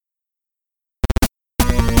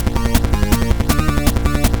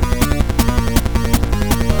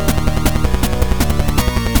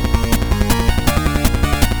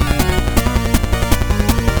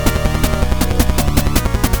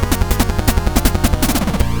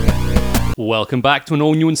Welcome back to an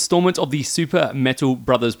all-new installment of the Super Metal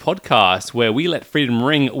Brothers podcast, where we let freedom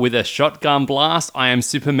ring with a shotgun blast. I am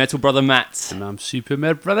Super Metal Brother Matt. And I'm Super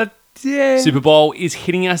Metal Brother Dan. Super Bowl is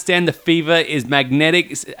hitting us down. The fever is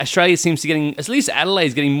magnetic. Australia seems to getting, at least Adelaide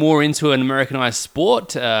is getting more into an Americanized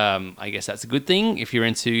sport. I guess that's a good thing if you're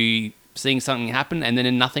into seeing something happen and then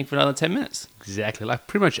in nothing for another 10 minutes. Exactly, like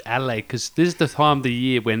pretty much Adelaide, because this is the time of the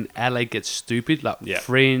year when Adelaide gets stupid, like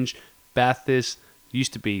Fringe, Bathurst,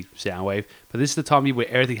 used to be Soundwave, but this is the time of year where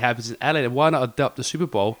everything happens in Adelaide. And why not adopt the Super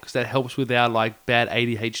Bowl? Because that helps with our like bad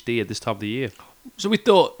ADHD at this time of the year. So we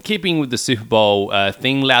thought, keeping with the Super Bowl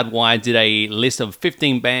thing, Loudwire did a list of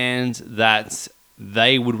 15 bands that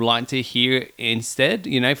they would like to hear instead.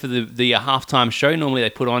 You know, for the halftime show, normally they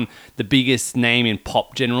put on the biggest name in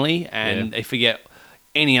pop generally, and they forget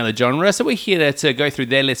any other genre. So we're here to go through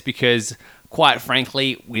their list because, quite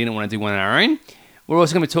frankly, we didn't want to do one on our own. We're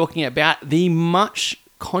also going to be talking about the much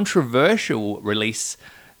controversial release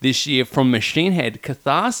this year from Machine Head,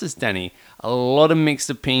 Catharsis, Danny. A lot of mixed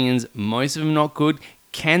opinions, most of them not good.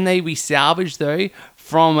 Can they be salvaged, though,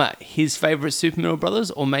 from his favourite Super Metal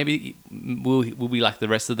Brothers? Or maybe we'll be like the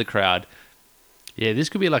rest of the crowd? Yeah, this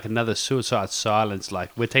could be like another Suicide Silence.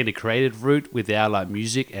 Like, we're taking the creative route with our like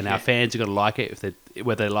music, and our fans are going to like it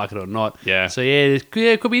whether they like it or not. Yeah. So it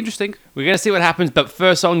could be interesting. We're going to see what happens, but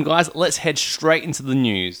first on, guys, let's head straight into the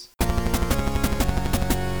news.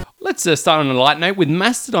 Let's start on a light note with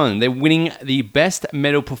Mastodon. They're winning the Best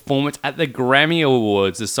Metal Performance at the Grammy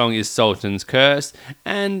Awards. The song is Sultan's Curse,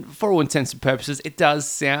 and for all intents and purposes, it does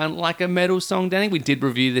sound like a metal song, Danny. We did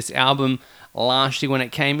review this album last year when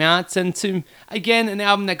it came out, and again, an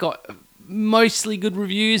album that got mostly good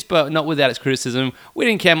reviews, but not without its criticism. We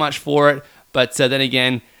didn't care much for it, but then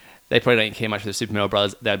again, they probably don't care much for the Super Metal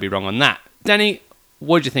Brothers. They'd be wrong on that. Danny,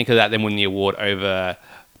 what did you think of that, them winning the award over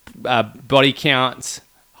Body Count,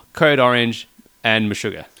 Code Orange, and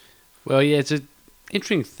Meshuggah? Well, yeah, it's an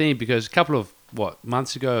interesting thing because a couple of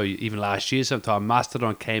months ago, even last year sometime,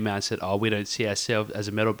 Mastodon came out and said, we don't see ourselves as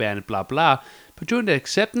a metal band, blah, blah. But during the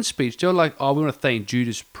acceptance speech, they were like, we want to thank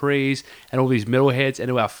Judas Priest and all these metalheads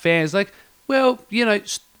and all our fans. Like, well,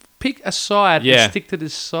 pick a side and stick to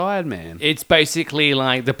this side, man. It's basically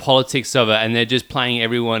like the politics of it, and they're just playing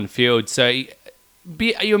everyone field. So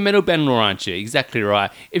you're a metal band, or aren't you? Exactly right.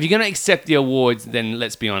 If you're going to accept the awards, then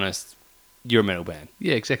let's be honest, you're a metal band.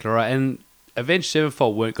 Yeah, exactly right. And Avenged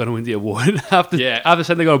Sevenfold weren't going to win the award. After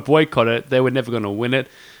saying they're going to boycott it, they were never going to win it.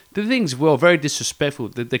 The thing's, very disrespectful.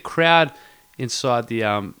 The crowd inside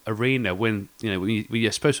the arena, when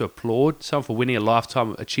you're supposed to applaud someone for winning a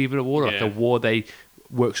Lifetime Achievement Award, like the award they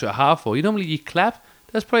work so hard for. Normally you clap.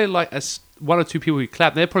 That's probably like one or two people who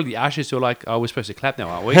clap. They're probably the ushers who are like, we're supposed to clap now,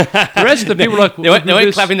 aren't we? The rest of the people like... They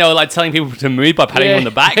weren't clapping, they were like telling people to move by patting them on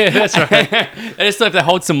the back. Yeah, that's right. They just thought if they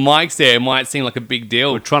hold some mics there, it might seem like a big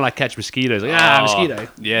deal. We're trying to catch mosquitoes. Like, mosquito.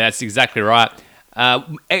 Yeah, that's exactly right.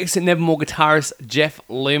 Exit Nevermore guitarist Jeff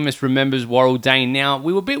Loomis remembers Warrell Dane. Now,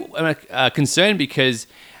 we were a bit concerned because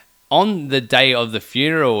on the day of the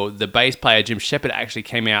funeral, the bass player Jim Shepard actually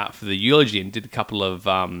came out for the eulogy and did a couple of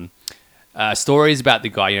stories about the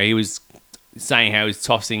guy. He was saying how he was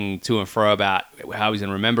tossing to and fro about how he's going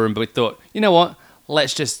to remember him, but we thought, you know what?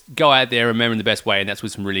 Let's just go out there and remember him the best way, and that's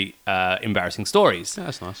with some really embarrassing stories. Oh,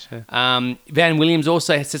 that's nice, yeah. Van Williams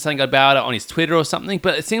also said something about it on his Twitter or something,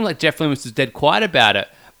 but it seemed like Jeff Loomis was dead quiet about it,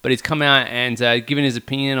 but he's come out and given his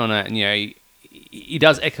opinion on it, and he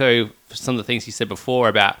does echo some of the things he said before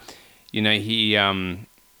about, he knew he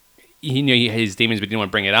had his demons but didn't want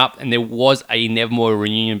to bring it up, and there was a Nevermore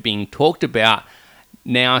reunion being talked about.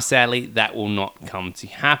 Now, sadly, that will not come to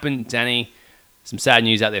happen. Danny, some sad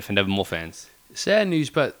news out there for Nevermore fans. Sad news,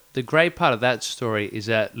 but the great part of that story is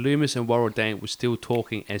that Loomis and Warrell Dane were still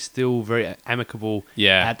talking and still very amicable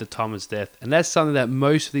at the time of his death. And that's something that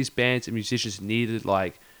most of these bands and musicians need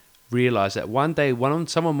to realize that one day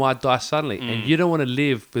someone might die suddenly, and you don't want to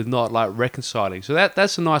live with not reconciling. So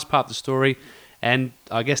that's a nice part of the story. And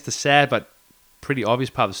I guess the sad but pretty obvious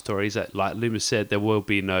part of the story is that, like Loomis said, there will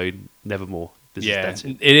be no Nevermore. That's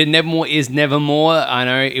it. Nevermore is Nevermore. I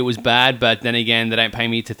know it was bad, but then again, they don't pay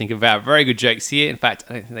me to think about very good jokes here. In fact,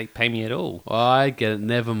 I don't think they pay me at all. I get it,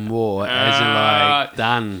 Nevermore, as in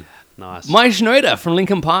done. Nice. Mike Shinoda from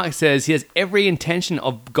Linkin Park says he has every intention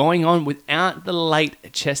of going on without the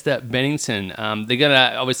late Chester Bennington. They're going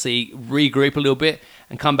to obviously regroup a little bit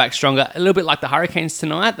and come back stronger. A little bit like the Hurricanes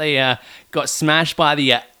tonight. They got smashed by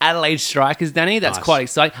the Adelaide Strikers, Danny. That's quite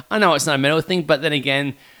exciting. I know it's not a metal thing, but then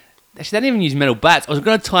again, they didn't even use metal bats. I was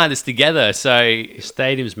going to tie this together, so... The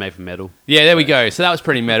stadium's made for metal. Yeah, there we go. So that was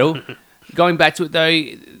pretty metal. Going back to it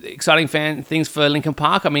though, exciting fan things for Linkin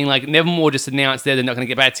Park. I mean, like Nevermore just announced they're not going to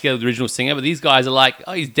get back together with the original singer, but these guys are like,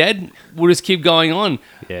 oh, he's dead. We'll just keep going on.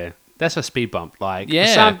 Yeah. That's a speed bump. Like, for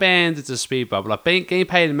some bands, it's a speed bump. Like, getting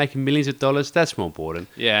paid and making millions of dollars, that's more important.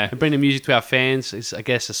 Yeah. And bringing the music to our fans is, I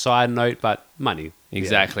guess, a side note, but money.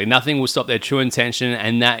 Exactly. Yeah. Nothing will stop their true intention,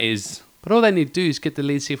 and that is... But all they need to do is get the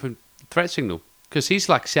lead singer from Threat Signal. Because he's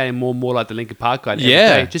like sounding more and more like the Linkin Park guy.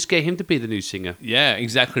 Yeah. Just get him to be the new singer. Yeah,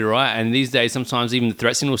 exactly right. And these days, sometimes even the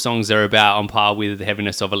Threat Signal songs are about on par with the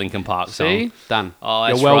heaviness of a Linkin Park song. See? Done. Oh,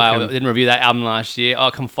 that's right. I didn't review that album last year.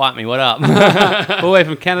 Oh, come fight me. What up? All the way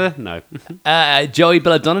from Canada? No. Joey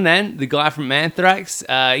Belladonna, the guy from Anthrax,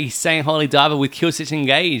 he's saying Holy Diver with Killswitch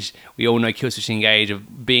Engage. We all know Killswitch Engage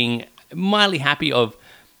of being mildly happy of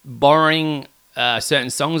borrowing certain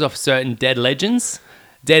songs off certain dead legends.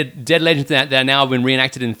 Dead legends that now have been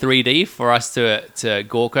reenacted in 3D for us to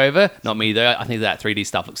gawk over. Not me though. I think that 3D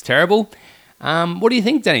stuff looks terrible. What do you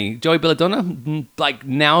think, Danny? Joey Belladonna, like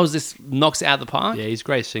knocks it out of the park. Yeah, he's a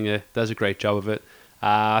great singer. Does a great job of it.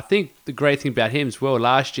 I think the great thing about him as well.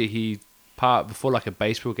 Last year before like a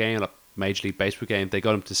baseball game, like Major League Baseball game, they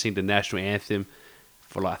got him to sing the national anthem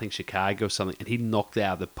for like I think Chicago or something, and he knocked it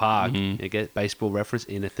out of the park. You get baseball reference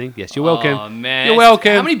in a thing. Yes, you're welcome. Oh man, you're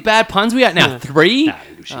welcome. How many bad puns we got now? 3?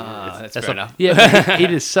 That's fair enough. Yeah, but he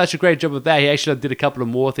did such a great job of that. He actually did a couple of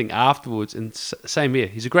more things afterwards, and same here.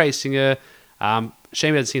 He's a great singer. Shame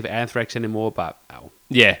he doesn't sing for Anthrax anymore, but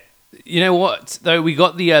yeah. You know what? Though we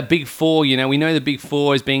got the big four. You know, we know the big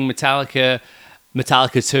four as being Metallica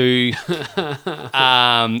 2,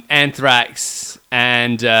 Anthrax,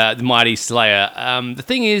 and the Mighty Slayer. The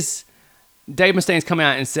thing is, Dave Mustaine's come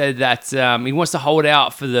out and said that he wants to hold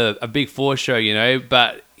out for a big four show, you know,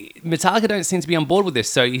 but Metallica don't seem to be on board with this,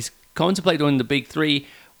 so he's contemplating doing the big 3.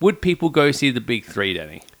 Would people go see the big 3,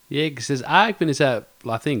 Danny? Yeah, because his argument is that,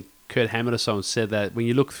 I think Kurt Hammett or someone said that when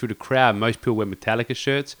you look through the crowd, most people wear Metallica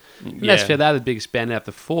shirts. And that's fair, they're the biggest band out of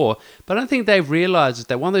the 4. But I don't think they've realised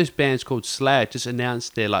that one of those bands called Slayer just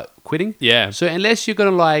announced they're quitting. Yeah. So unless you're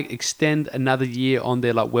going to extend another year on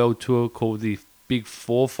their world tour called the Big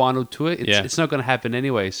 4 final tour, it's not going to happen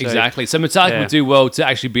anyway. So, exactly. So Metallica would do well to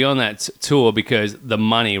actually be on that tour because the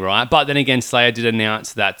money, right? But then again, Slayer did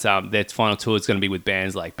announce that their final tour is going to be with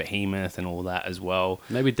bands like Behemoth and all that as well.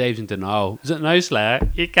 Maybe Dave's in denial. Is it no,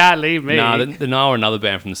 Slayer? You can't leave me. No, the Nile are another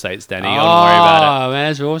band from the States, Danny. Don't worry about it. Oh, man,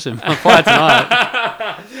 that's awesome. I'm fired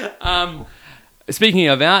tonight. Speaking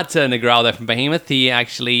about Negral there from Behemoth, he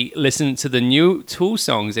actually listened to the new Tool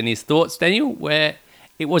songs and his thoughts, Daniel, where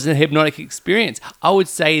it was a hypnotic experience. I would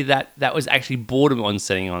say that was actually boredom on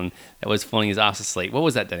setting on. That was falling his ass asleep. What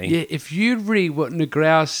was that, Danny? Yeah, if you read what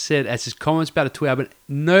Negral said as his comments about the Tool album,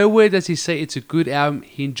 nowhere does he say it's a good album,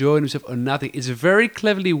 he enjoyed himself or nothing. It's a very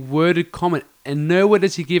cleverly worded comment, and nowhere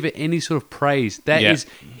does he give it any sort of praise.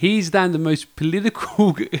 He's done the most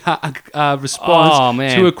political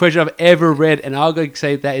response to a question I've ever read, and I'll go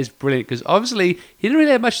say that is brilliant, because obviously he didn't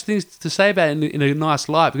really have much things to say about it in a nice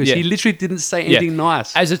light, because he literally didn't say anything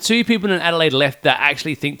nice. As the 2 people in Adelaide left that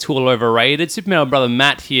actually think Tool are overrated, Supermetal Brother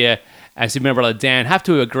Matt here and Supermetal Brother Dan have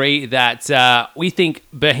to agree that we think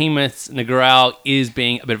Behemoth's Negral is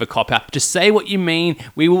being a bit of a cop-out. Just say what you mean.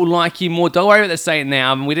 We will like you more. Don't worry about the saying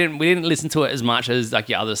now. I mean, we didn't listen to it as much as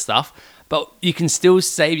your other stuff, but you can still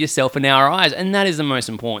save yourself in our eyes, and that is the most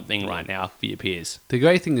important thing right now for your peers. The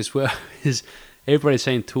great thing as well is everybody's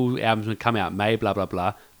saying Tool albums will come out May, blah, blah,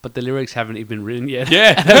 blah, but the lyrics haven't even been written yet.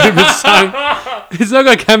 Yeah. Haven't been sung. It's not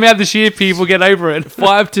going to come out this year, people. Get over it.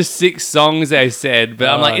 5 to 6 songs, they said. But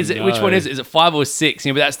I'm like, which one is it? Is it 5 or 6?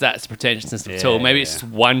 You know, but that's the pretentiousness of Tool. Maybe it's just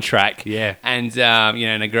one track. Yeah. And,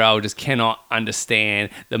 Negral just cannot understand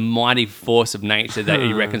the mighty force of nature that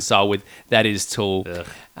you reconcile with. That is Tool.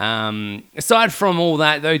 Aside from all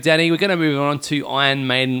that, though, Danny, we're going to move on to Iron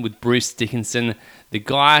Maiden with Bruce Dickinson. The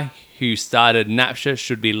guy who started Napster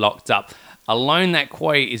should be locked up. Alone, that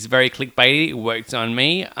quote is very clickbaity. It worked on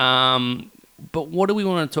me. But what do we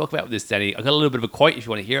want to talk about with this, Danny? I got a little bit of a quote if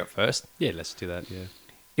you want to hear it first. Yeah, let's do that, yeah.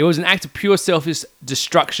 It was an act of pure selfish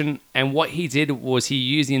destruction, and what he did was he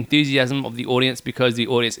used the enthusiasm of the audience because the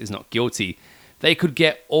audience is not guilty. They could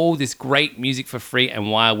get all this great music for free,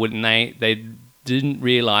 and why wouldn't they? They didn't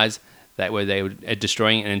realize that they were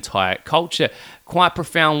destroying an entire culture. Quite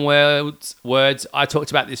profound words. I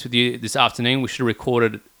talked about this with you this afternoon. We should have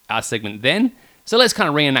recorded our segment then. So let's kind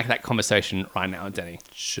of reenact that conversation right now, Danny.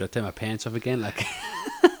 Should I take my pants off again?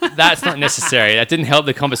 That's not necessary. That didn't help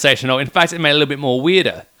the conversation at all. In fact, it made it a little bit more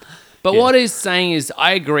weirder. But what he's saying is,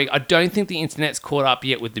 I agree. I don't think the internet's caught up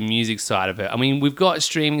yet with the music side of it. I mean, we've got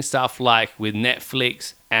streaming stuff like with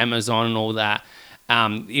Netflix, Amazon, and all that.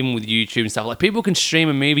 even with YouTube and stuff. Like, people can stream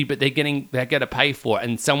a movie, but they got to pay for it,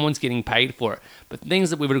 and someone's getting paid for it. But things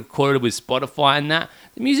that we've recorded with Spotify and that,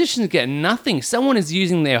 the musicians get nothing. Someone is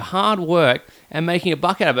using their hard work and making a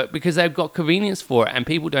buck out of it because they've got convenience for it, and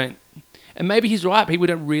people don't. And maybe he's right. People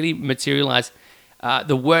don't really materialize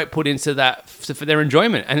the work put into that for their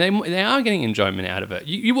enjoyment, and they are getting enjoyment out of it.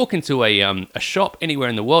 You walk into a shop anywhere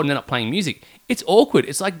in the world and they're not playing music. It's awkward.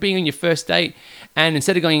 It's like being on your first date, and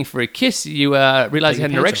instead of going for a kiss, you realize you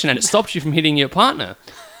had an erection, and it stops you from hitting your partner.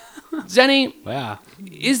 Danny, wow,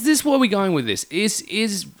 is this where we're going with this? Is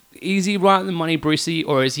he right in the money, Brucey,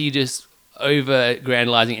 or is he just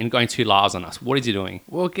over-grandalizing and going too large on us? What is he doing?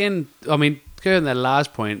 Well, again, I mean, to go on that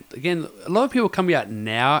last point, again, a lot of people coming out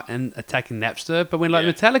now and attacking Napster, but when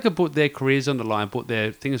Metallica put their careers on the line, put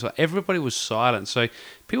their things like, everybody was silent. So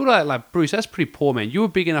people like Bruce, that's pretty poor, man. You were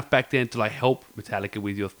big enough back then to like help Metallica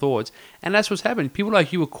with your thoughts, and that's what's happened. People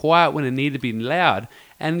like you were quiet when it needed to be loud,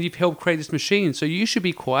 and you've helped create this machine. So you should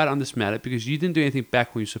be quiet on this matter because you didn't do anything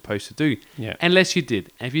back when you're supposed to do. Yeah. Unless you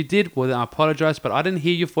did. And if you did, well, then I apologize, but I didn't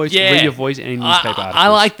hear your voice, read your voice in any newspaper articles. I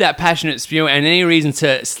like that passionate spew, and any reason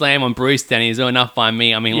to slam on Bruce, Danny, is enough by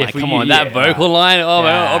me. I mean, that vocal line,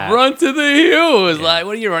 man, I've run to the hills. Yeah. Like,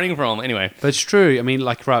 what are you running from? Anyway. But it's true. I mean,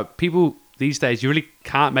 like, right, people these days, you really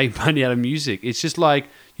can't make money out of music. It's just like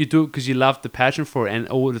you do it because you love the passion for it, and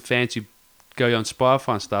all the fans you go on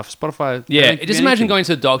Spotify and stuff. Spotify. Yeah, just imagine going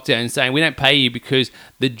to a doctor and saying, we don't pay you because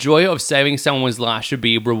the joy of saving someone's life should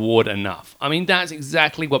be reward enough. I mean, that's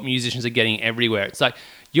exactly what musicians are getting everywhere. It's like,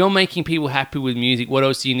 you're making people happy with music. What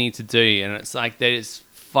else do you need to do? And it's like, there's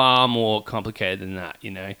far more complicated than that, you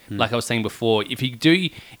know? Like I was saying before, if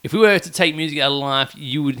we were to take music out of life,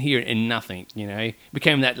 you would hear it in nothing, you know? It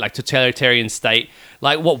became that like totalitarian state,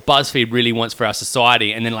 like what BuzzFeed really wants for our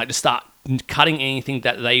society, and then like to start cutting anything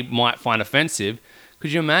that they might find offensive.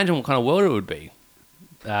 Could you imagine what kind of world it would be?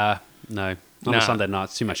 No. Not on Sunday night.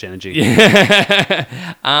 It's too much energy.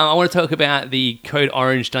 Yeah. I want to talk about the Code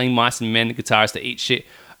Orange telling Mice and Men guitarists to eat shit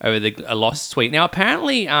over a Lost tweet. Now,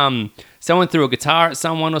 apparently, someone threw a guitar at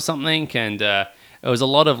someone or something, and there was a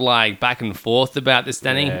lot of like back and forth about this,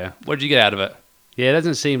 Danny. Yeah. What did you get out of it? Yeah, it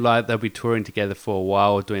doesn't seem like they'll be touring together for a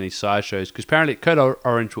while or doing these side shows, because apparently Code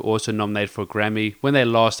Orange were also nominated for a Grammy. When they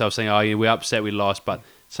lost, they were saying, oh, yeah, we're upset we lost, but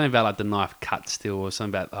something about like the knife cut still, or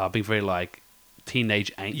something about being very like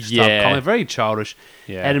teenage angst type comment, very childish.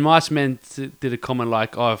 Yeah. And Mice Men did a comment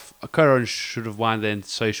like, oh, if Code Orange should have won, then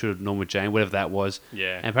so should have Norma Jane, whatever that was.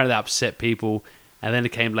 Yeah. And apparently that upset people. And then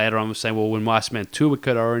it came later on saying, well, when Mice Men toured with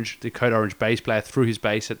Code Orange, the Code Orange bass player threw his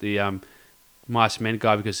bass at the Mice Men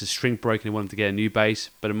guy because his string broke and he wanted to get a new bass.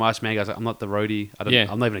 But the Mice Men guy's like, I'm not the roadie.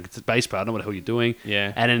 I'm not even a bass player. I don't know what the hell you're doing.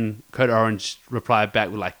 Yeah. And then Code Orange replied back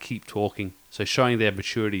with like, keep talking. So showing their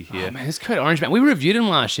maturity here. Oh, man, this Code Orange, man. We reviewed him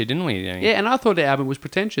last year, didn't we? Yeah, and I thought the album was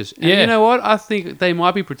pretentious. And you know what? I think they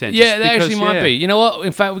might be pretentious. Yeah, they actually might be. You know what?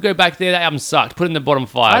 In fact, we go back there, that album sucked. Put it in the bottom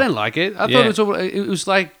 5. I didn't like it. I thought it was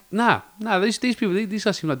like, nah, these people, these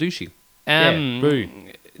guys seem like douchey. Boo.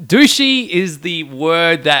 Douchey is the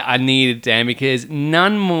word that I needed, Dan, because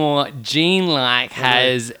none more Gene-like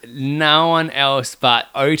has no one else but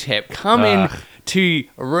OTEP come in to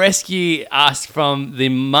rescue us from the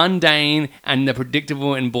mundane and the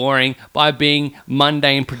predictable and boring by being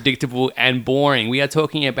mundane, predictable, and boring. We are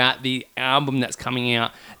talking about the album that's coming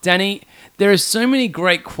out. Danny, there are so many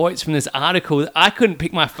great quotes from this article that I couldn't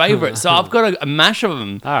pick my favorite, so I've got a mash of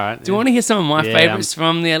them. All right. Do you want to hear some of my favorites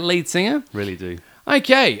from the lead singer? Really do.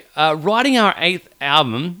 Okay, writing our 8th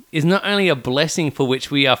album is not only a blessing for which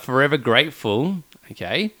we are forever grateful,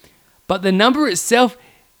 okay, but the number itself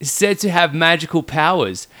is said to have magical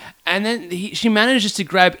powers. And then she manages to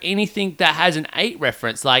grab anything that has an 8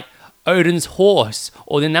 reference, like Odin's horse,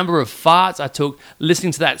 or the number of farts I took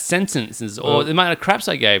listening to that sentences, or the amount of craps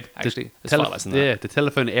I gave. Actually, it's far less than that. Yeah, the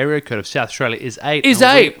telephone area code of South Australia is 8. Is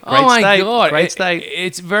 8. Oh my God. Great state.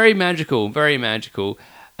 It's very magical, very magical.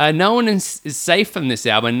 No one is safe from this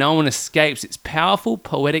album. No one escapes. It's powerful,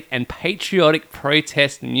 poetic, and patriotic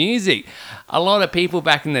protest music. A lot of people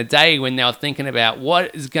back in the day, when they were thinking about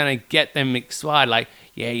what is going to get them excited, like,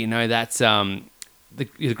 yeah, you know, that's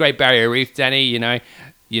the Great Barrier Reef, Danny, you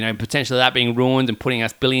know, potentially that being ruined and putting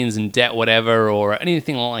us billions in debt, whatever, or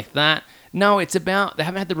anything like that. No, it's about, they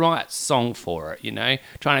haven't had the right song for it, you know,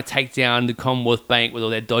 trying to take down the Commonwealth Bank with all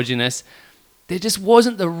their dodginess. There just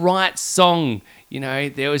wasn't the right song, you know.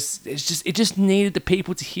 It just needed the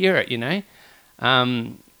people to hear it, you know.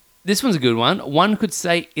 This one's a good one. One could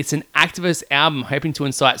say it's an activist album hoping to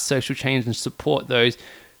incite social change and support those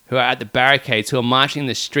who are at the barricades, who are marching in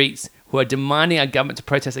the streets, who are demanding our government to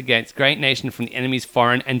protest against great nation from the enemies,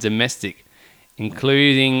 foreign and domestic,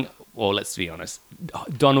 including well, let's be honest,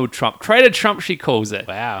 Donald Trump. Traitor Trump, she calls it.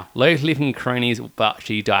 Wow. Low-living cronies, but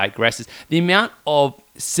she digresses. The amount of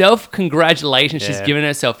self-congratulations she's given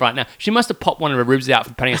herself right now. She must have popped one of her ribs out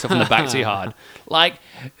for patting herself on the back too hard. Like,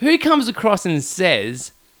 who comes across and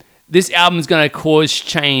says, this album's going to cause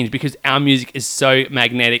change because our music is so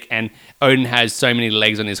magnetic and Odin has so many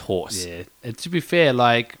legs on his horse? Yeah. And to be fair,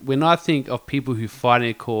 like, when I think of people who fight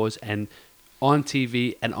a cause and on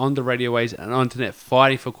TV and on the radio waves and on internet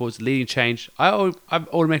fighting for cause, leading change, I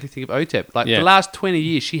automatically think of OTEP. Like, the last 20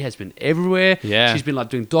 years, she has been everywhere. Yeah. She's been, like,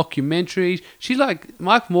 doing documentaries. She's like,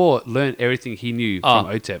 Mike Moore learned everything he knew from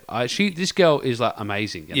OTEP. This girl is, like,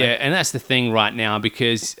 amazing. You know? Yeah, and that's the thing right now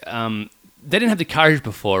because they didn't have the courage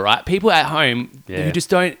before, right? People at home who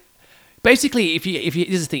just don't... Basically, if you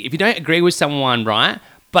this is the thing, if you don't agree with someone, right,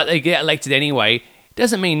 but they get elected anyway...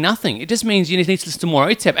 doesn't mean nothing. It just means you need to listen to more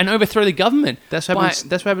OTEP and overthrow the government. That's what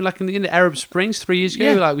happened like in the Arab Springs 3 years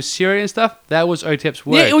ago, like with Syria and stuff. That was OTEP's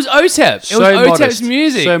work. Yeah, it was OTEP. It was OTEP's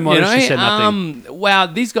music. So modest, she said nothing. Wow,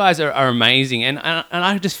 these guys are amazing. And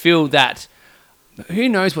I just feel that who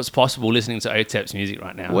knows what's possible listening to OTEP's music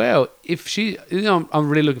right now. Well, if she... I'm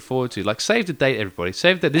really looking forward to... Like, save the date, everybody.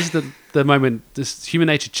 Save that. This is the moment this human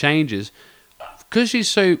nature changes. Because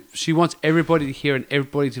she wants everybody to hear and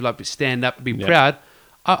everybody to like stand up and be proud.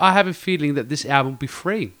 I have a feeling that this album will be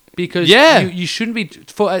free because you shouldn't be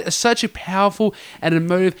for such a powerful and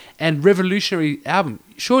emotive and revolutionary album.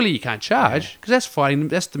 Surely you can't charge because that's fighting.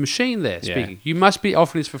 That's the machine there speaking. You must be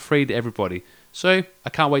offering this for free to everybody. So I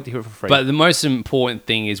can't wait to hear it for free. But the most important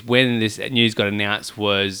thing is when this news got announced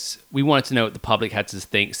was we wanted to know what the public had to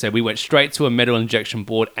think. So we went straight to a metal injection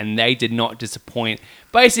board and they did not disappoint.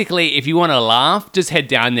 Basically, if you want to laugh, just head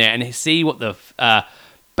down there and see what the...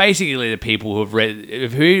 basically the people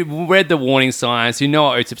who read the warning signs, who know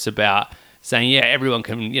what OTEP's about, saying, everyone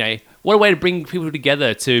can, what a way to bring people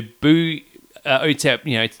together to boo...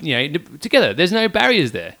 OTEP, together. There's no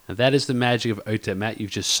barriers there. And that is the magic of OTEP, Matt.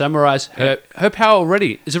 You've just summarized her power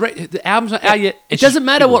already. The album's not out yet. It doesn't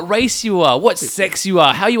matter what race you are, what sex you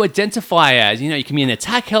are, how you identify as. You can be an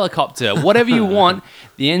attack helicopter, whatever you want.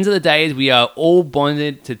 The end of the day is we are all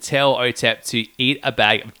bonded to tell OTEP to eat a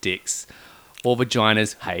bag of dicks or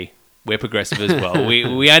vaginas. Hey, we're progressive as well.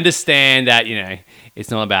 we understand that,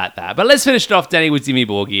 it's not about that. But let's finish it off, Danny, with Dimmu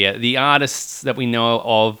Borgir, the artists that we know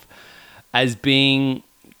of as being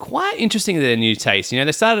quite interesting in their new taste.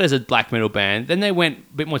 They started as a black metal band, then they went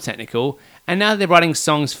a bit more technical, and now they're writing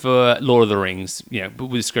songs for Lord of the Rings, but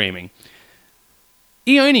with screaming.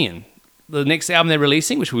 Aeonian, the next album they're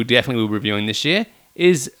releasing, which we definitely will be reviewing this year,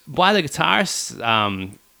 is by the guitarist,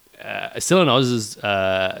 Sylan Oz's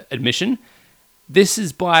admission. This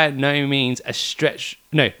is by no means a stretch.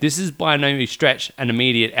 No, this is by no means stretch an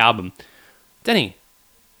immediate album. Danny,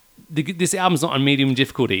 this album's not on medium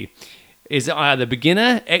difficulty. Is it either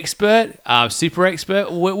beginner, expert, super expert?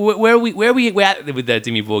 Where are we at with the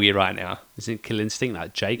Dimmu Borgir right now? Is it Kill Instinct,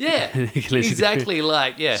 like Jake? Yeah, exactly.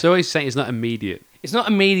 So he's saying it's not immediate. It's not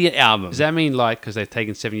immediate album. Does that mean because they've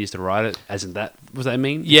taken 7 years to write it? Wasn't that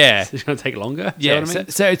mean? Yeah, it's going to take longer. Yeah.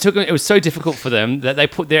 So it was so difficult for them that they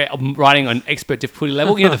put their writing on expert difficulty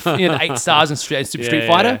level. The 8 stars in Super Street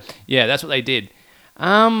Fighter. Yeah, that's what they did.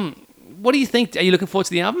 What do you think? Are you looking forward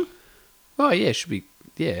to the album? Oh yeah, it should be.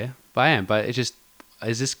 Yeah. But I am, but it's just,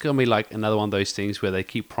 is this going to be like another one of those things where they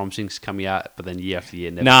keep promising coming out, but then year after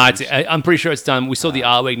year never comes? I'm pretty sure it's done. We saw the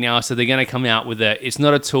artwork now, so they're going to come out with it's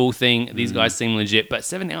not a Tool thing. These guys seem legit, but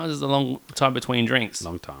 7 hours is a long time between drinks.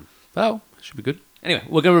 Long time. Well, it should be good. Anyway,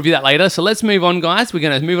 we're going to review that later, so let's move on, guys. We're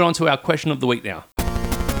going to move on to our question of the week now.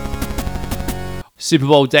 Super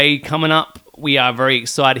Bowl day coming up. We are very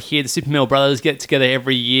excited here. The Super Metal Brothers get together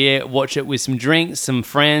every year, watch it with some drinks, some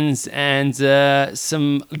friends, and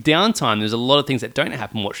some downtime. There's a lot of things that don't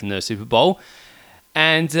happen watching the Super Bowl.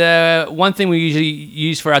 And one thing we usually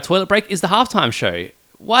use for our toilet break is the halftime show.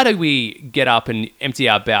 Why do we get up and empty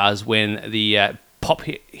our bowels when the pop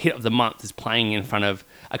hit of the month is playing in front of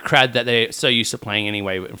a crowd that they're so used to playing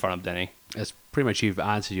anyway in front of, Danny? That's pretty much, you've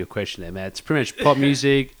answered your question there, Matt. It's pretty much pop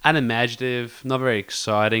music, unimaginative, not very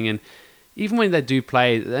exciting, and even when they do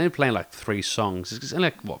play, they're only playing like 3 songs. It's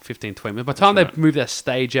only like, 15, 20 minutes. By the time they move that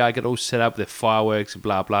stage out, get all set up with their fireworks and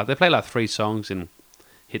blah, blah, they play like 3 songs and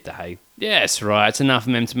hit the hay. Yeah, that's right. It's enough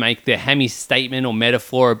for them to make their hammy statement or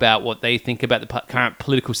metaphor about what they think about the current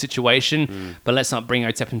political situation. But let's not bring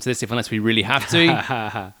OTEP into this unless we really have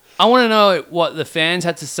to. I want to know what the fans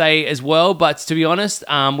had to say as well. But to be honest,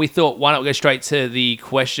 we thought, why not go straight to the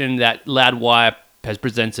question that Loudwire has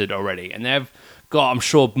presented already. And they've got, I'm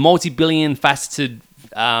sure, multi-billion faceted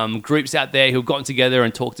groups out there who've gotten together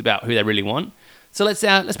and talked about who they really want. So let's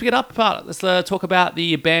pick it up apart. Let's talk about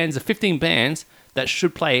the 15 bands that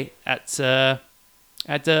should play at Super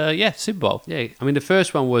Bowl. Yeah, I mean the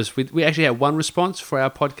first one was we actually had one response for our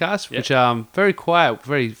podcast, which very quiet,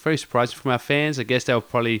 very very surprising from our fans. I guess they were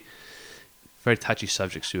probably very touchy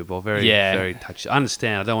subject Super Bowl, very touchy. I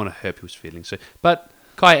understand. I don't want to hurt people's feelings. But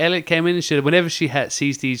Kai Elliott came in and said whenever she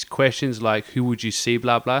sees these questions like who would you see,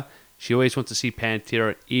 blah blah, she always wants to see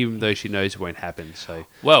Pantera, even though she knows it won't happen. So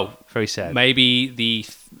very sad. Maybe the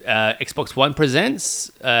Xbox One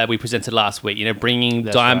presents. We presented last week. Bringing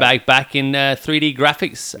Dimebag back in 3D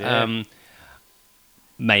graphics. Yeah.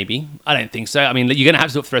 Maybe. I don't think so. I mean, you're going to have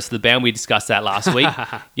to do it for the rest of the band. We discussed that last week.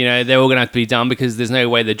 They're all going to have to be done because there's no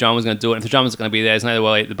way the drummer's going to do it. If the drummer's going to be there, there's no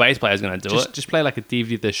way the bass player's going to do it. Just play like a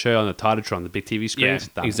DVD of the show on the Titatron, the big TV screen.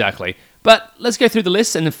 Yeah, exactly. But let's go through the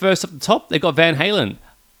list. And the first up the top, they've got Van Halen.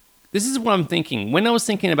 This is what I'm thinking. When I was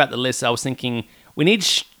thinking about the list, I was thinking we need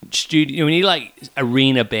studio, we need like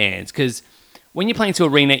arena bands because when you're playing to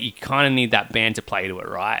arena, you kind of need that band to play to it,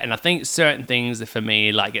 right? And I think certain things that for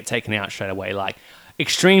me like get taken out straight away, like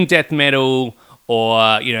extreme death metal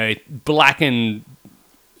or black and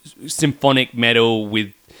symphonic metal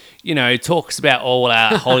with talks about all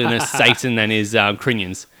our holiness Satan and his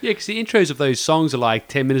crinions. Yeah, because the intros of those songs are like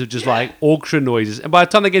 10 minutes of just like orchestra noises. And by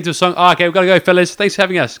the time they get to a song, okay, we've got to go, fellas. Thanks for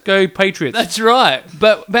having us. Go Patriots. That's right.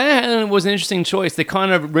 But Van Halen was an interesting choice. The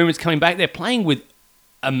kind of rumors coming back, they're playing with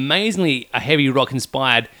amazingly a heavy rock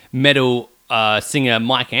inspired metal singer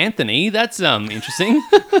Mike Anthony. That's interesting.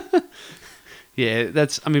 Yeah,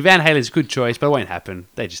 Van Halen's a good choice, but it won't happen.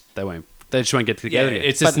 They just won't get together. Yeah,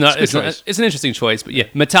 it's an interesting choice, but yeah,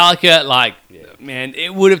 Metallica, man,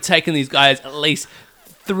 it would have taken these guys at least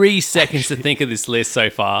 3 seconds to think of this list so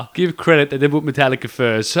far. Give credit that they put Metallica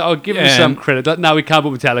first. So I'll give them some credit. No, we can't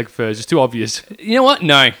put Metallica first. It's too obvious. You know what?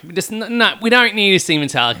 No, we don't need to see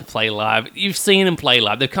Metallica play live. You've seen them play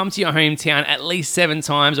live. They've come to your hometown at least 7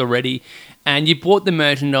 times already, and you bought the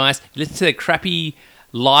merchandise. You listened to their crappy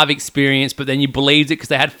live experience, but then you believed it because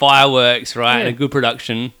they had fireworks, right, and a good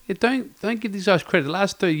production. Yeah, don't give these guys credit. The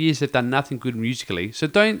last 30 years they've done nothing good musically, so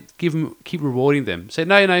don't keep rewarding them. Say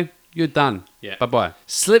no, you're done. Yeah, bye.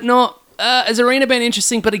 Slipknot as arena band,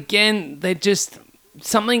 interesting, but again, they're just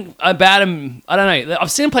something about them. I don't know.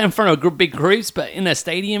 I've seen them play in front of big groups, but in a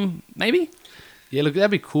stadium, maybe. Yeah, look,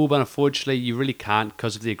 that'd be cool, but unfortunately, you really can't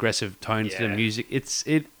because of the aggressive tones to the music. It's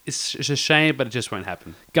a shame, but it just won't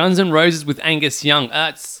happen. Guns N' Roses with Angus Young.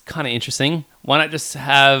 That's kind of interesting. Why not just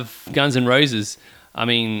have Guns N' Roses? I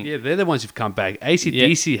mean... Yeah, they're the ones who've come back.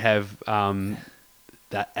 AC/DC have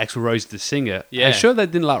that Axl Rose, the singer. Yeah. I'm sure they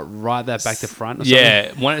didn't write that back to front or something.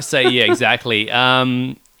 Yeah, want to say, exactly.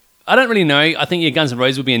 I don't really know. I think Guns N'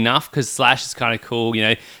 Roses would be enough because Slash is kind of cool.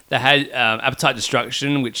 They had Appetite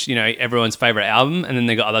Destruction, which, everyone's favourite album, and then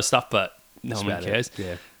they got other stuff, but no one really cares.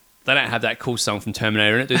 Yeah. They don't have that cool song from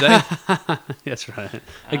Terminator in it, do they? That's right.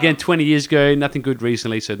 Again, 20 years ago, nothing good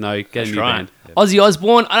recently, so no, get a new band. Yeah. Ozzy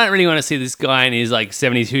Osbourne, I don't really want to see this guy in his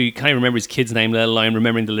 70s who can't even remember his kid's name, let alone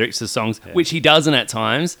remembering the lyrics of songs, which he doesn't at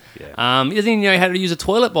times. Yeah. He doesn't even know how to use a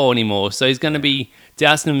toilet bowl anymore, so he's going to be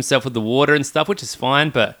dousing himself with the water and stuff, which is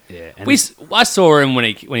fine, but I saw him when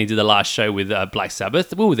he did the last show with Black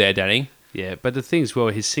Sabbath. We were there, Danny. Yeah, but the thing is,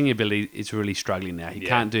 his singing ability is really struggling now. He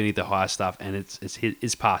can't do any of the higher stuff, and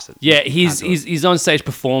it's past it. Yeah, his on stage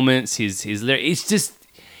performance, his it's just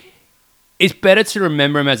it's better to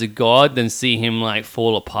remember him as a god than see him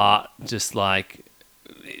fall apart, just like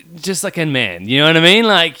a man. You know what I mean?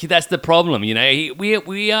 That's the problem.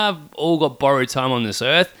 We have all got borrowed time on this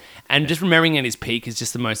earth. And just remembering at his peak is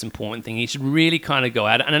just the most important thing. He should really kind of go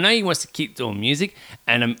at it. And I know he wants to keep doing music,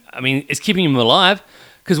 and it's keeping him alive.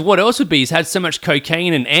 Because what else would be? He's had so much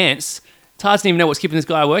cocaine and ants. It's hard to even know what's keeping this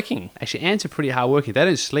guy working. Actually, ants are pretty hard working. They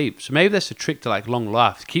don't sleep. So maybe that's the trick to long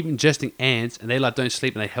life. Keep ingesting ants and they don't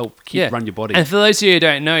sleep and they help run your body. And for those of you who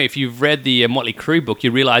don't know, if you've read the Motley Crue book,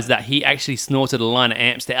 you realise that he actually snorted a line of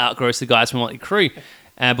amps to outgross the guys from Motley Crue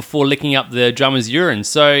before licking up the drummer's urine.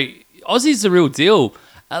 So Ozzy's the real deal.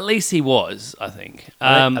 At least he was, I think.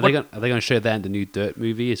 Are they going to show that in the new Dirt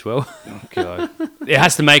movie as well? Oh, God. It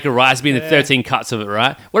has to make it right. It has to be in the 13 cuts of it,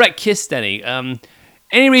 right? What about Kiss, Danny?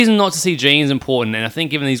 Any reason not to see Gene is important, and I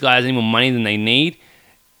think giving these guys any more money than they need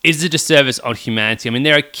is a disservice on humanity.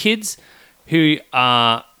 There are kids who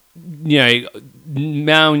are,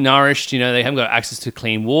 malnourished, they haven't got access to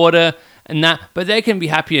clean water and that, but they can be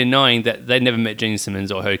happier knowing that they never met Gene Simmons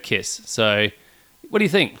or heard Kiss. So, what do you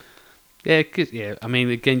think? Yeah,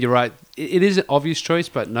 again, you're right. It is an obvious choice,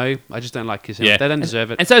 but no, I just don't like Kiss. Yeah. They don't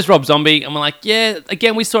deserve it. And so is Rob Zombie. I'm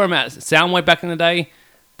again, we saw him at Soundwave back in the day,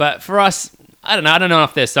 but for us, I don't know. I don't know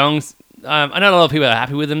if their songs. I know a lot of people are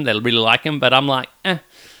happy with them. They really like them, but I'm like, eh.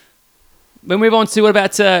 We'll move on to what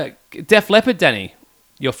about Def Leppard, Danny?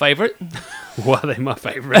 Your favourite? Why are they my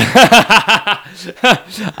favourite?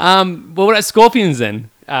 Well, what about Scorpions then?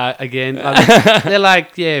 Again, they're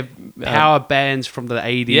like, power bands from the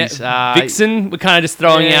 80s. Yeah, Vixen, we're kind of just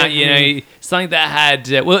throwing out, something that had...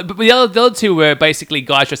 but the other two were basically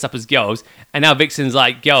guys dressed up as girls, and now Vixen's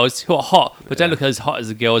like girls who are hot, but don't look as hot as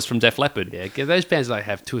the girls from Def Leppard. Yeah, those bands like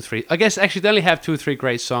have 2 or 3... I guess actually they only have 2 or 3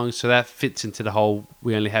 great songs, so that fits into the whole,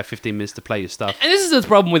 we only have 15 minutes to play your stuff. And this is the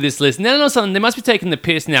problem with this list. And then also, they must be taking the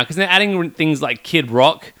piss now, because they're adding things like Kid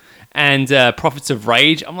Rock and Prophets of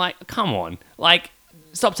Rage. I'm like, come on. Like,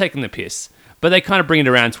 stop taking the piss. But they kind of bring it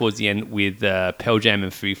around towards the end with Pearl Jam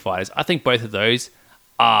and Foo Fighters. I think both of those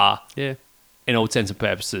are, in all intents and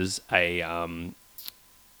purposes, a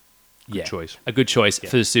good choice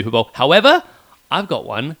for the Super Bowl. However, I've got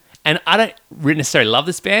one, and I don't necessarily love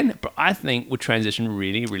this band, but I think would transition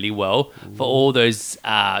really, really well for all those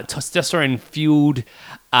testosterone-fueled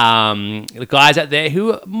guys out there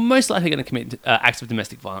who are most likely going to commit acts of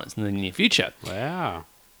domestic violence in the near future. Wow.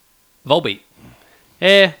 Volbeat.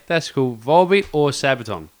 Yeah, that's cool. Volbeat or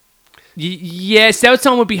Sabaton? Yeah,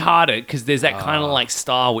 Sabaton would be harder because there's that kind of like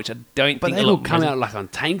style which I don't think... But they will come out like on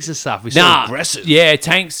tanks and stuff. It's so aggressive. Yeah,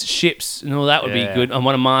 tanks, ships and all that would be good. And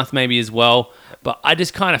One of Marth maybe as well. But I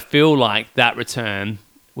just kind of feel like that return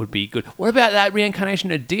would be good. What about that reincarnation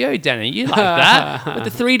of Dio, Danny? You like that? With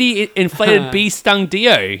the 3D inflated bee-stung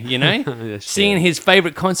Dio, Seeing his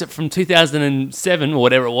favourite concert from 2007 or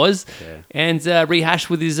whatever it was, and rehashed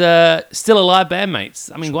with his still alive bandmates.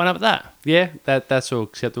 I mean, why not with that? Yeah, that's all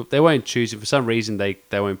acceptable. They won't choose it. For some reason, they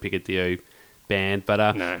won't pick a Dio band, but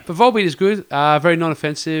Volbeat is good, very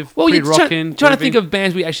non-offensive, pretty rocking. Trying to think of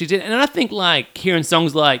bands we actually did, and I think like hearing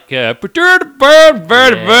songs like Bird,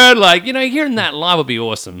 like hearing that live would be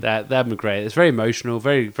awesome. That'd be great. It's very emotional,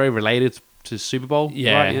 very very related to Super Bowl.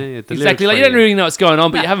 Yeah, right? Exactly. Like you don't really know what's going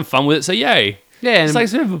on, but you're having fun with it, so yay. Yeah, it's like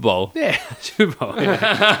Super Bowl. Yeah, Super Bowl.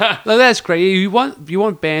 Yeah. Like, that's great. You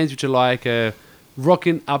want bands which are like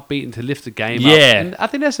rocking, upbeat, and to lift the game up. And I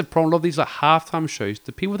think that's the problem. A lot of these like halftime shows,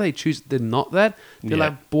 the people they choose, they're not that. They're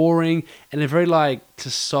like boring, and they're very like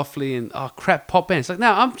just softly and crap pop bands. Like,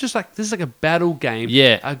 no, I'm just like, this is like a battle game.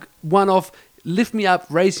 Yeah. One off, lift me up,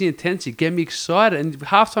 raise the intensity, get me excited, and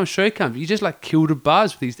halftime show comes. You just like kill the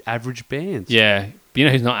buzz with these average bands. Yeah. But you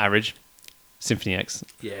know who's not average? Symphony X.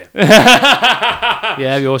 Yeah. Yeah,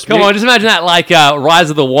 that'd be awesome. Come on, just imagine that like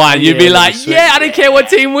Rise of the One. You'd be like, I don't care what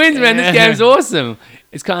team wins, man. This game's awesome.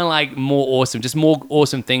 It's kind of like more awesome. Just more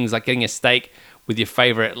awesome things like getting a steak with your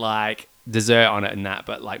favorite like dessert on it and that.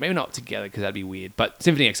 But like maybe not together because that'd be weird. But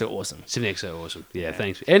Symphony X are awesome. Symphony X are awesome. Yeah,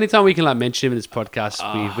 thanks. Anytime we can like mention him in this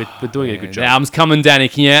podcast, we're doing a good job. The album's coming, Danny.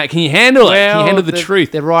 Can you handle it? Can you handle the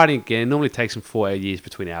truth? They're writing again. Normally it takes them 4 years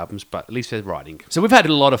between albums, but at least they're writing. So we've had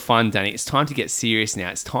a lot of fun, Danny. It's time to get serious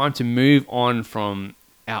now. It's time to move on from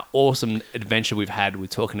our awesome adventure we've had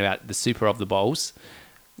with talking about the Super of the Bowls.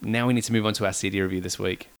 Now we need to move on to our CD review this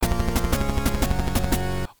week.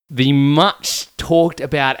 The much talked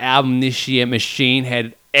about album this year, Machine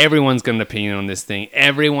Head. Everyone's got an opinion on this thing.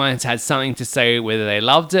 Everyone's had something to say, whether they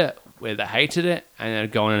loved it, whether they hated it, and then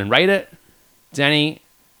go on and rate it. Danny,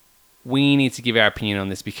 we need to give our opinion on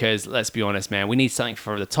this because, let's be honest, man, we need something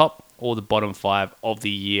for the top or the bottom 5 of the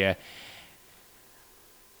year.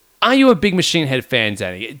 Are you a big Machine Head fan,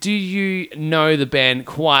 Danny? Do you know the band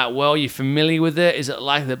quite well? You're familiar with it? Is it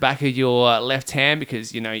like the back of your left hand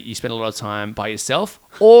because, you spend a lot of time by yourself?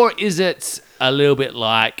 Or is it a little bit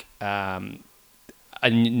like a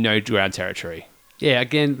no ground territory? Yeah,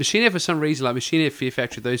 again, Machine Head for some reason, like Machine Head, Fear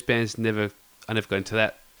Factory, those bands I never got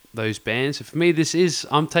into those bands. So for me,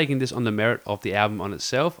 I'm taking this on the merit of the album on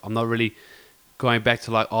itself. I'm not really going back to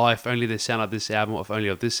like, if only they sound like this album, or if only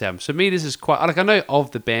of this album. So me, this is quite, like, I know of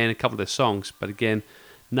the band, a couple of their songs, but again,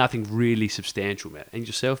 nothing really substantial, man. And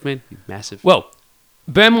yourself, man? You're massive. Well,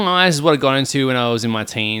 Burn My Eyes is what I got into when I was in my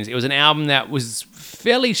teens. It was an album that was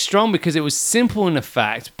fairly strong because it was simple in the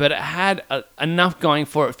fact, but it had enough going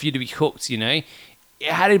for it for you to be hooked, It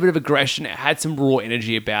had a bit of aggression. It had some raw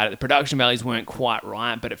energy about it. The production values weren't quite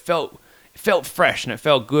right, but it felt fresh and it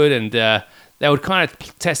felt good, and they would kind of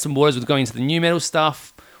test some waters with going into the new metal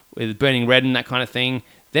stuff, with Burning Red and that kind of thing.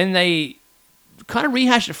 Then they kind of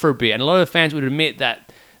rehashed it for a bit, and a lot of fans would admit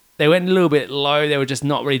that they went a little bit low. They were just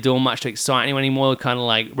not really doing much to excite anyone anymore, kind of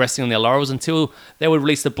like resting on their laurels until they would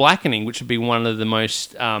release The Blackening, which would be one of the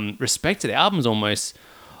most respected albums almost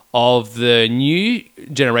of the new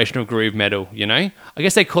generation of groove metal, I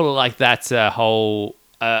guess they call it like that whole...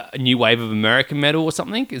 a new wave of American metal or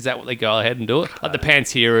something? Is that what they go ahead and do it? Like the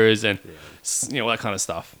Panteras and all that kind of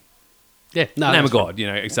stuff. Yeah, no, Name of God,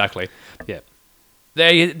 exactly. Yeah.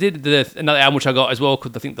 They did another album which I got as well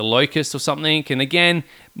called, I think, The Locust or something. And again,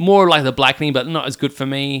 more like The Blackening, but not as good for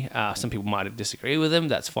me. Some people might have disagreed with them.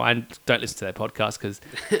 That's fine. Don't listen to their podcast because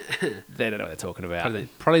they don't know what they're talking about.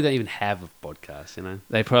 Probably don't even have a podcast,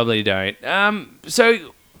 They probably don't.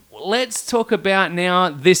 So let's talk about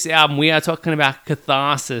now this album. We are talking about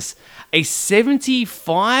Catharsis, a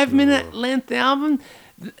 75-minute length album.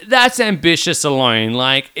 That's ambitious alone.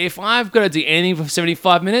 Like, if I've got to do anything for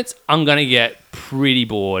 75 minutes, I'm going to get pretty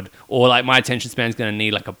bored. Or, like, my attention span's going to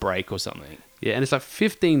need, like, a break or something. Yeah, and it's like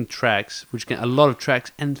 15 tracks, which get a lot of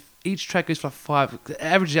tracks, and each track is like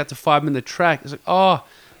averages out to 5-minute track. It's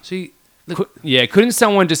like, couldn't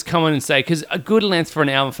someone just come in and say, because a good length for an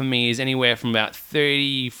album for me is anywhere from about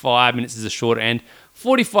 35 minutes is the shorter end,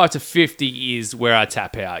 45 to 50 is where I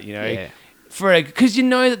tap out, Yeah. Because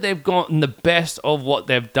that they've gotten the best of what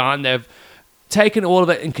they've done. They've taken all of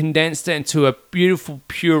it and condensed it into a beautiful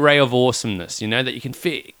puree of awesomeness, that you can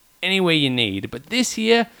fit anywhere you need. But this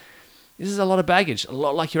is a lot of baggage, a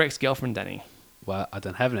lot like your ex-girlfriend, Danny. Well, I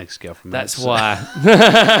don't have an ex-girlfriend. That's why.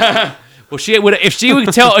 Well, if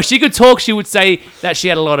she could talk, she would say that she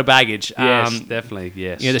had a lot of baggage. Yes, definitely,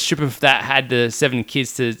 yes. The stripper that had the 7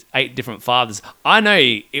 kids to 8 different fathers. I know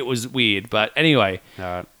it was weird, but anyway. All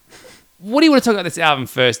right. What do you want to talk about this album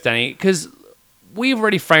first, Danny? Because we've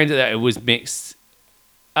already framed it that it was mixed,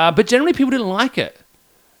 but generally people didn't like it.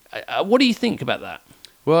 What do you think about that?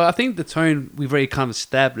 Well, I think the tone we've already kind of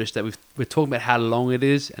established that we're talking about how long it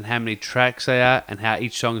is and how many tracks they are and how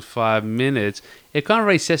each song is 5 minutes. It kind of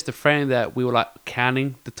already sets the frame that we were like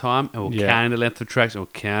counting the time and we're counting the length of tracks and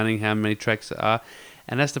we're counting how many tracks there are.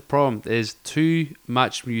 And that's the problem. There's too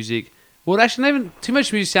much music. Well, actually, not even too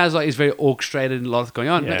much music sounds like it's very orchestrated and a lot going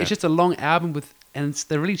on. Yeah. But it's just a long album and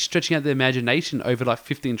they're really stretching out the imagination over like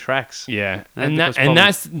 15 tracks. Yeah, and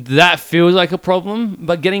that feels like a problem.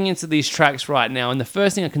 But getting into these tracks right now, and the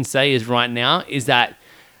first thing I can say is that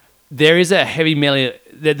there is a heavy melody.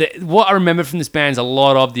 What I remember from this band is a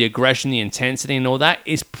lot of the aggression, the intensity, and all that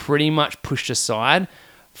is pretty much pushed aside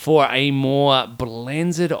for a more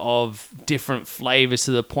blended of different flavors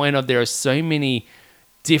to the point of there are so many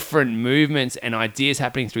different movements and ideas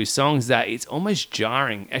happening through songs that it's almost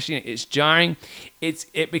jarring. Actually, it's jarring.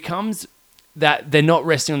 It becomes that they're not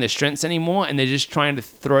resting on their strengths anymore and they're just trying to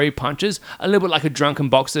throw punches, a little bit like a drunken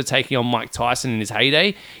boxer taking on Mike Tyson in his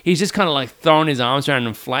heyday. He's just kind of like throwing his arms around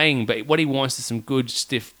and flaying, but what he wants is some good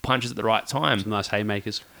stiff punches at the right time. Some nice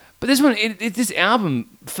haymakers. But this one, this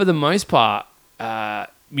album, for the most part,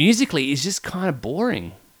 musically is just kind of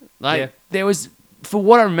boring. There was, for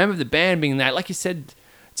what I remember of the band being that, like you said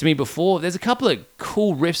to me before, there's a couple of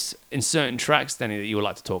cool riffs in certain tracks, Danny, that you would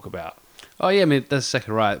like to talk about. Oh, yeah, I mean, that's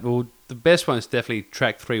exactly right. Well, the best one is definitely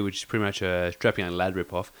track 3, which is pretty much a Strapping Young Lad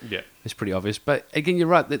ripoff. Yeah. It's pretty obvious. But again, you're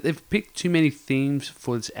right. They've picked too many themes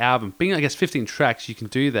for this album. Being, I guess, 15 tracks, you can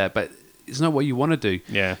do that, but it's not what you want to do.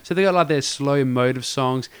 Yeah. So they got like their slow emotive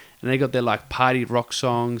songs, and they got their like party rock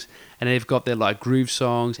songs, and they've got their like groove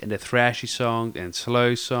songs, and their thrashy songs, and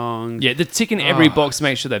slow songs. Yeah, they're ticking every box to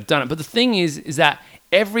make sure they've done it. But the thing is that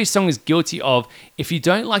every song is guilty of, if you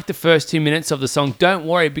don't like the first 2 minutes of the song, don't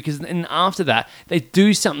worry, because then after that, they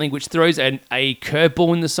do something which throws a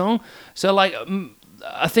curveball in the song. So, like,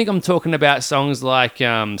 I think I'm talking about songs like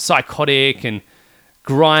Psychotic and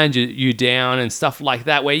Grind You Down and stuff like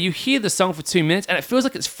that, where you hear the song for 2 minutes and it feels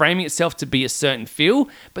like it's framing itself to be a certain feel,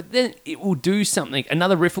 but then it will do something.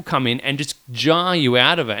 Another riff will come in and just jar you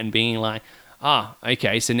out of it and being like,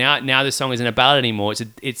 okay, so now this song isn't a ballad anymore.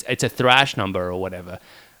 It's a thrash number or whatever.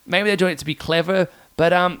 Maybe they're doing it to be clever,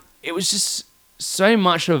 but it was just so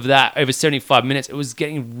much of that over 75 minutes. It was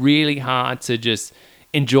getting really hard to just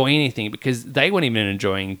enjoy anything because they weren't even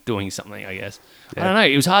enjoying doing something, I guess. Yeah. I don't know.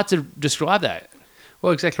 It was hard to describe that.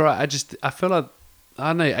 Well, exactly right. I feel like, I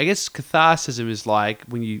don't know, I guess catharsism is like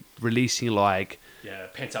when you're releasing like... Yeah,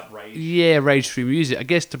 pent-up rage. Yeah, rage through music. I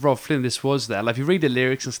guess to Rob Flynn, this was that. Like, if you read the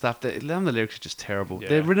lyrics and stuff, the lyrics are just terrible. Yeah.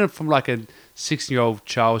 They're written from, like, a 16-year-old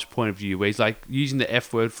child's point of view, where he's, like, using the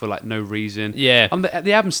F word for, like, no reason. Yeah.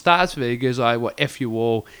 The album starts with it. He goes, like, well, F you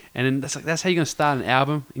all. And then that's how you're going to start an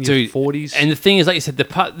album in your 40s. And the thing is, like you said,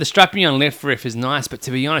 the Strapping Young Left riff is nice, but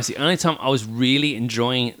to be honest, the only time I was really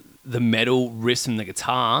enjoying the metal riffs from the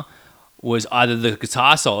guitar was either the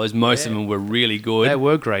guitar solos, most of them were really good. They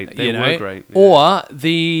were great. Yeah. Or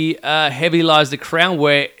the Heavy Lies the Crown,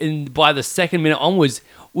 where by the second minute onwards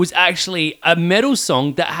was actually a metal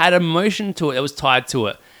song that had emotion to it, that was tied to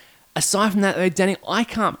it. Aside from that, though, Danny, I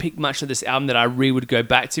can't pick much of this album that I really would go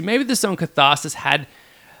back to. Maybe the song Catharsis had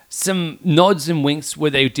some nods and winks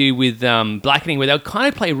where they do with Blackening, where they'll kind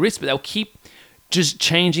of play riffs, but they'll keep just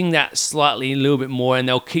changing that slightly a little bit more, and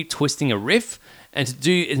they'll keep twisting a riff and to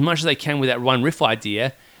do as much as they can with that one riff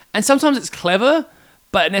idea. And sometimes it's clever,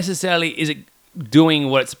 but necessarily is it doing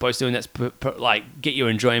what it's supposed to do, and that's like get your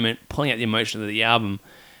enjoyment, pulling out the emotion of the album.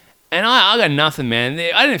 And I got nothing, man.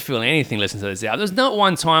 I didn't feel anything listening to this album. There's not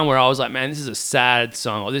one time where I was like, man, this is a sad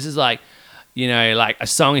song, or this is like, you know, like a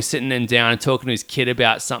song he's sitting him down and talking to his kid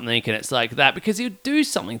about something, and it's like that, because he would do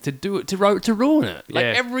something to do it to ruin it. Like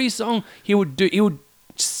every song he would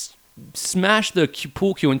smash the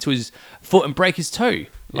pool cue into his foot and break his toe.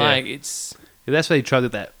 Like it's. Yeah, that's why they tried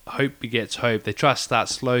that hope begets hope. They try to start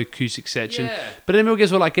slow acoustic section, but then it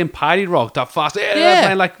gets like in party rock, up fast.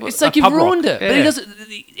 Like it's like you've ruined it. But he does.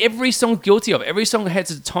 Every song's guilty of it. Every song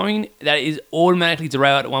has a tone that is automatically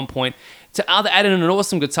derailed at one point to either add in an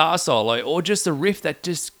awesome guitar solo or just a riff that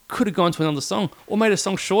just could have gone to another song or made a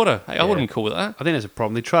song shorter. Hey, I wouldn't be cool with that. I think that's a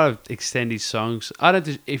problem. They try to extend his songs. I don't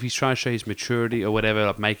know if he's trying to show his maturity or whatever,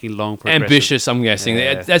 like making long progressive. Ambitious, I'm guessing.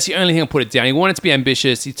 That's the only thing I'll put it down. He wanted to be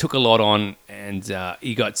ambitious. He took a lot on, and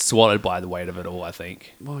he got swallowed by the weight of it all, I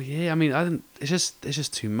think. Well, yeah. I mean, it's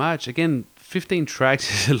just too much. Again, 15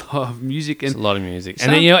 tracks is a lot of music. It's a lot of music.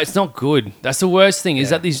 And then, you know, it's not good. That's the worst thing, is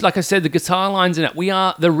that these, like I said, the guitar lines in it, we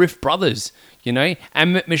are the riff brothers. You know,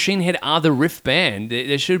 and Machine Head are the riff band.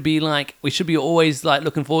 There should be like, we should be always like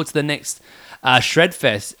looking forward to the next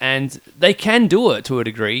Shredfest, and they can do it to a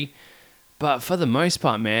degree, but for the most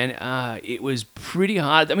part, man, it was pretty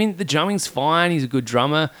hard. I mean, the drumming's fine. He's a good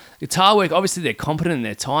drummer. Guitar work, obviously, they're competent and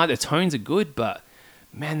they're tight. Their tones are good, but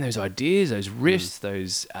man, those ideas, those riffs,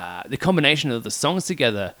 those the combination of the songs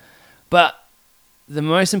together. But the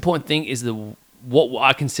most important thing is what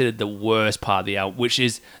I considered the worst part of the album, which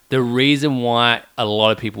is the reason why a lot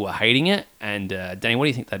of people were hating it. And Danny, what do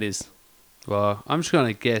you think that is? Well, I'm just going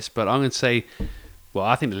to guess, but I'm going to say, well,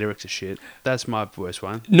 I think the lyrics are shit. That's my worst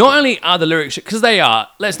one. Not only are the lyrics shit, because they are,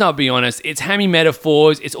 let's not be honest, it's hammy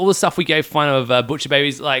metaphors, it's all the stuff we gave fun of Butcher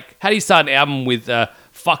Babies. Like, how do you start an album with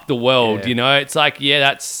fuck the world, you know? It's like,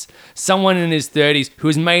 that's someone in his 30s who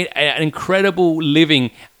has made an incredible living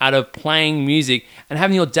out of playing music and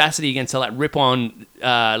having the audacity again to like rip on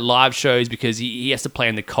live shows because he has to play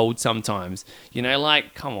in the cold sometimes. You know,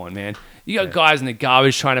 like, come on, man. You got guys in the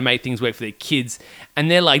garbage trying to make things work for their kids, and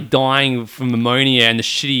they're like dying from pneumonia and the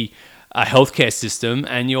shitty healthcare system,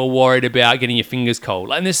 and you're worried about getting your fingers cold.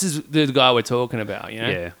 Like, and this is the guy we're talking about, you know?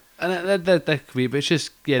 Yeah. And that could be, but it's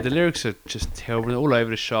just, the lyrics are just terrible. They're all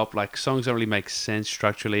over the shop. Like, songs don't really make sense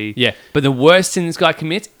structurally. Yeah, but the worst sin this guy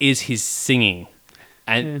commits is his singing.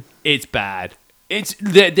 And it's bad.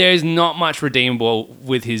 There is not much redeemable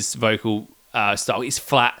with his vocal style. He's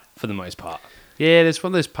flat for the most part. Yeah, there's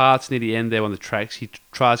one of those parts near the end there on the tracks. He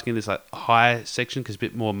tries getting this like high section because it's a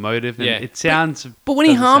bit more emotive. And it sounds... But when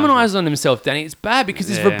he harmonizes on himself, Danny, it's bad because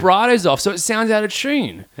his vibrato's off, so it sounds out of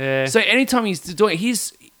tune. Yeah. So anytime he's doing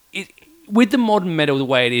with the modern metal the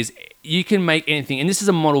way it is, you can make anything, and this is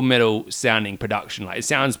a modern metal sounding production. Like, it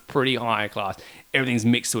sounds pretty high class. Everything's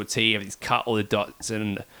mixed to a T, everything's cut, all the dots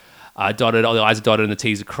and dotted, all the I's are dotted and the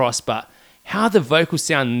T's are crossed. But how the vocals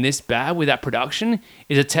sound this bad with that production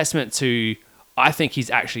is a testament to, I think he's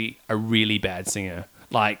actually a really bad singer.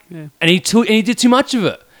 Like, and he did too much of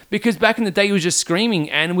it, because back in the day he was just screaming,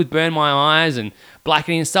 and with Burn My Eyes and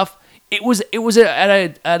Blackening and stuff, it was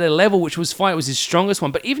at a level which was fine. It was his strongest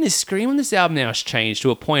one. But even his scream on this album now has changed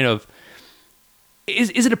to a point of,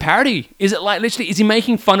 is it a parody? Is it like, literally, is he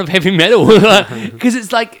making fun of heavy metal? Because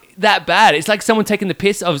it's like that bad. It's like someone taking the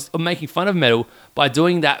piss of making fun of metal by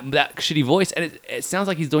doing that shitty voice, and it sounds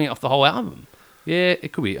like he's doing it off the whole album. Yeah,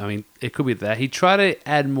 it could be. I mean, it could be that. He tried to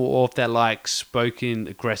add more of that, like, spoken,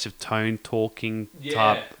 aggressive tone, talking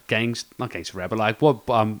type not gangster rap, but like what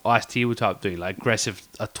Ice-T would type do, like aggressive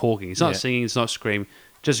talking. It's not singing, it's not screaming,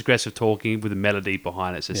 just aggressive talking with a melody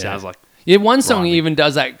behind it. So it sounds like... Yeah, one song he even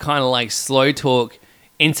does that kind of like slow talk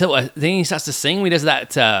into a thing. He starts to sing when he does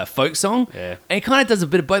that folk song. Yeah. And he kind of does a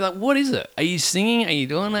bit of both. Like, what is it? Are you singing? Are you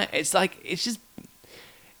doing that? It's like, it's just...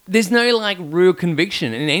 There's no like real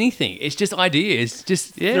conviction in anything. It's just ideas,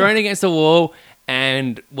 just thrown against the wall,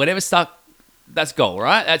 and whatever stuck, that's goal,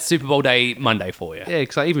 right? That's Super Bowl day Monday for you. Yeah,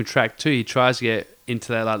 because like even track 2, he tries to get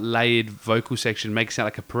into that like layered vocal section, makes it sound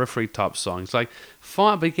like a Periphery type song. It's like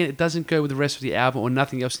fine, but again, it doesn't go with the rest of the album or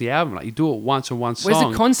nothing else in the album. Like, you do it once on one song.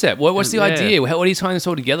 Where's the concept? What's the idea? What are you tying this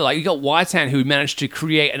all together? Like, you got Whitetown, who managed to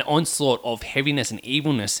create an onslaught of heaviness and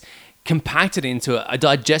evilness, compacted into a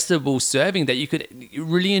digestible serving that you could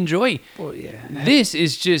really enjoy. Well, yeah. This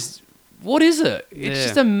is just, what is it? It's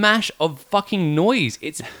just a mash of fucking noise.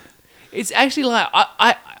 It's actually like,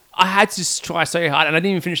 I had to try so hard, and I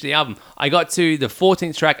didn't even finish the album. I got to the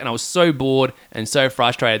 14th track, and I was so bored and so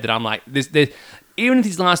frustrated that I'm like, even if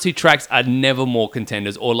these last two tracks are never more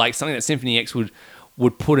contenders, or like something that Symphony X would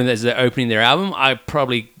put in as their opening their album, I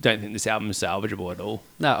probably don't think this album is salvageable at all.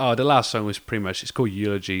 No, the last song was pretty much, it's called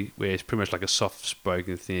Eulogy, where it's pretty much like a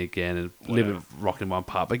soft-spoken thing again, and a little bit of rock in one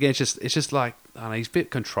part. But again, it's just like, I don't know, he's a bit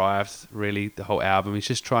contrived, really, the whole album. He's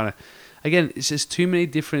just trying to, again, it's just too many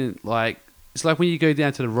different, like, it's like when you go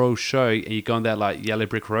down to the Royal Show and you go on that like yellow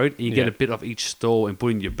brick road and you get a bit of each stall and put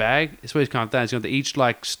in your bag. It's where he's kind of done. He's gone to each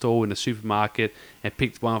like stall in the supermarket and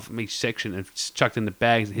picked one from each section and chucked in the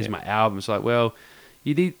bags and here's my album. It's like, well,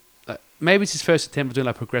 you need, maybe it's his first attempt at doing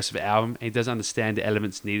like a progressive album and he doesn't understand the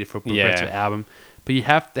elements needed for a progressive album. But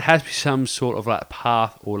there has to be some sort of like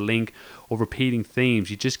path or link or repeating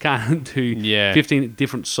themes. You just can't do 15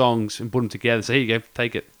 different songs and put them together. So here you go,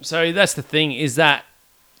 take it. So that's the thing, is that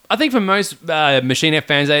I think for most Machine Head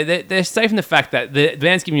fans, they're safe in the fact that the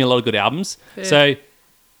band's giving you a lot of good albums. Yeah. So,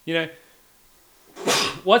 you know,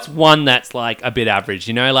 what's one that's like a bit average?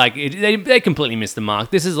 You know, like they completely missed the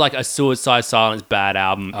mark. This is like a Suicide Silence bad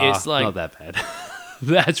album. It's like not that bad.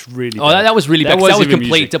 That's really bad. Oh, that was really bad. That was a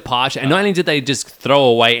complete departure. And not only did they just throw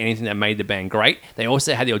away anything that made the band great, they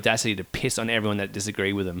also had the audacity to piss on everyone that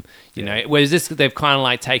disagreed with them. You know, whereas this, they've kind of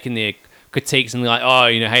like taken their critiques and like, oh,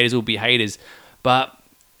 you know, haters will be haters. But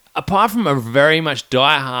apart from a very much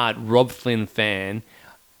diehard Rob Flynn fan,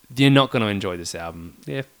 you're not going to enjoy this album.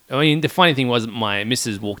 Yeah. I mean, the funny thing was my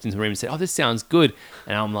missus walked into the room and said, oh, this sounds good.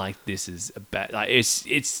 And I'm like, this is a bad... Like,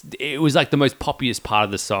 it was like the most poppiest part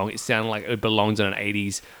of the song. It sounded like it belongs on an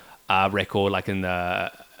 80s record, like in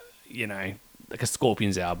the, you know, like a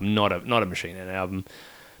Scorpions album, not a Machine Head album.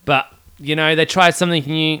 But, you know, they tried something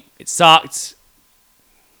new. It sucked.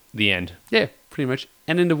 The end. Yeah, pretty much.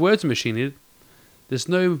 And in the words of Machine Head, there's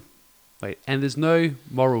no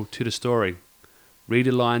moral to the story. Read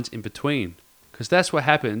the lines in between. Because that's what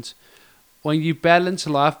happens when you balance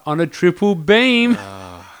life on a triple beam.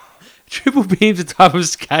 Triple beam's a type of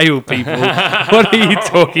scale, people. What are you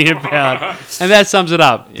talking about? And that sums it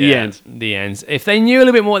up. The end. The end. If they knew a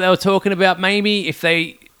little bit more what they were talking about, maybe if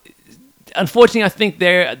they... Unfortunately, I think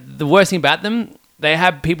the worst thing about them, they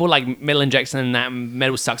have people like Metal Injection and that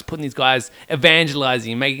Metal Sucks putting these guys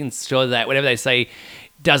evangelizing, making sure that whatever they say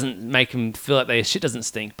doesn't make them feel like their shit doesn't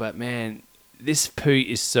stink. But man, this poo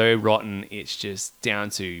is so rotten, it's just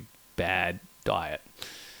down to bad diet.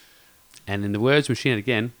 And in the words of Machine Head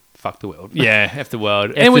again, fuck the world. Yeah, F the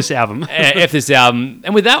world. F this album. F this album.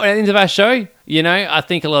 And with that, we're at the end of our show. You know, I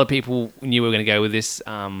think a lot of people knew we were going to go with this.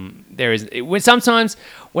 Sometimes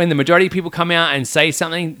when the majority of people come out and say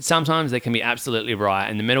something, sometimes they can be absolutely right.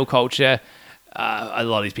 And the metal culture, a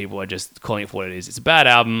lot of these people are just calling it for what it is. It's a bad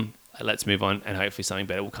album. Let's move on, and hopefully something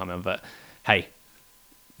better will come in. But hey,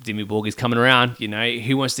 Dimmu Borgir is coming around. You know,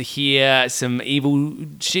 who wants to hear some evil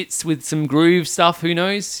shits with some groove stuff? Who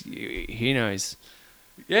knows? Who knows?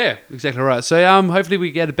 Yeah, exactly right. So hopefully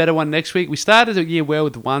we get a better one next week. We started the year well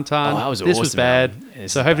with One Time. Oh, that was this awesome, was bad.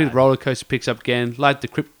 So hopefully bad. The roller coaster picks up again, like the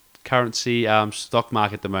cryptocurrency stock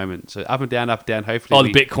market at the moment. So up and down, up and down.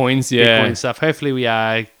 Hopefully, the Bitcoins, yeah. Bitcoin stuff. Hopefully we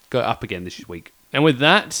go up again this week. And with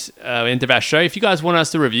that, end of our show. If you guys want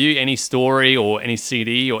us to review any story or any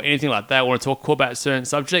CD or anything like that, want to talk about a certain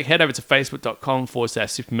subject, head over to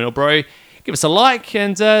facebook.com/supermetalbro. Give us a like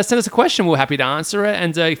and send us a question. We're happy to answer it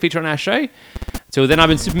and feature on our show. Till then, I've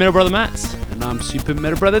been Super Metal Brother Matt. And I'm Super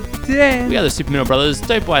Metal Brother Dan. We are the Super Metal Brothers.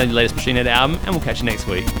 Don't buy the latest Machine Head album, and we'll catch you next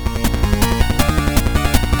week.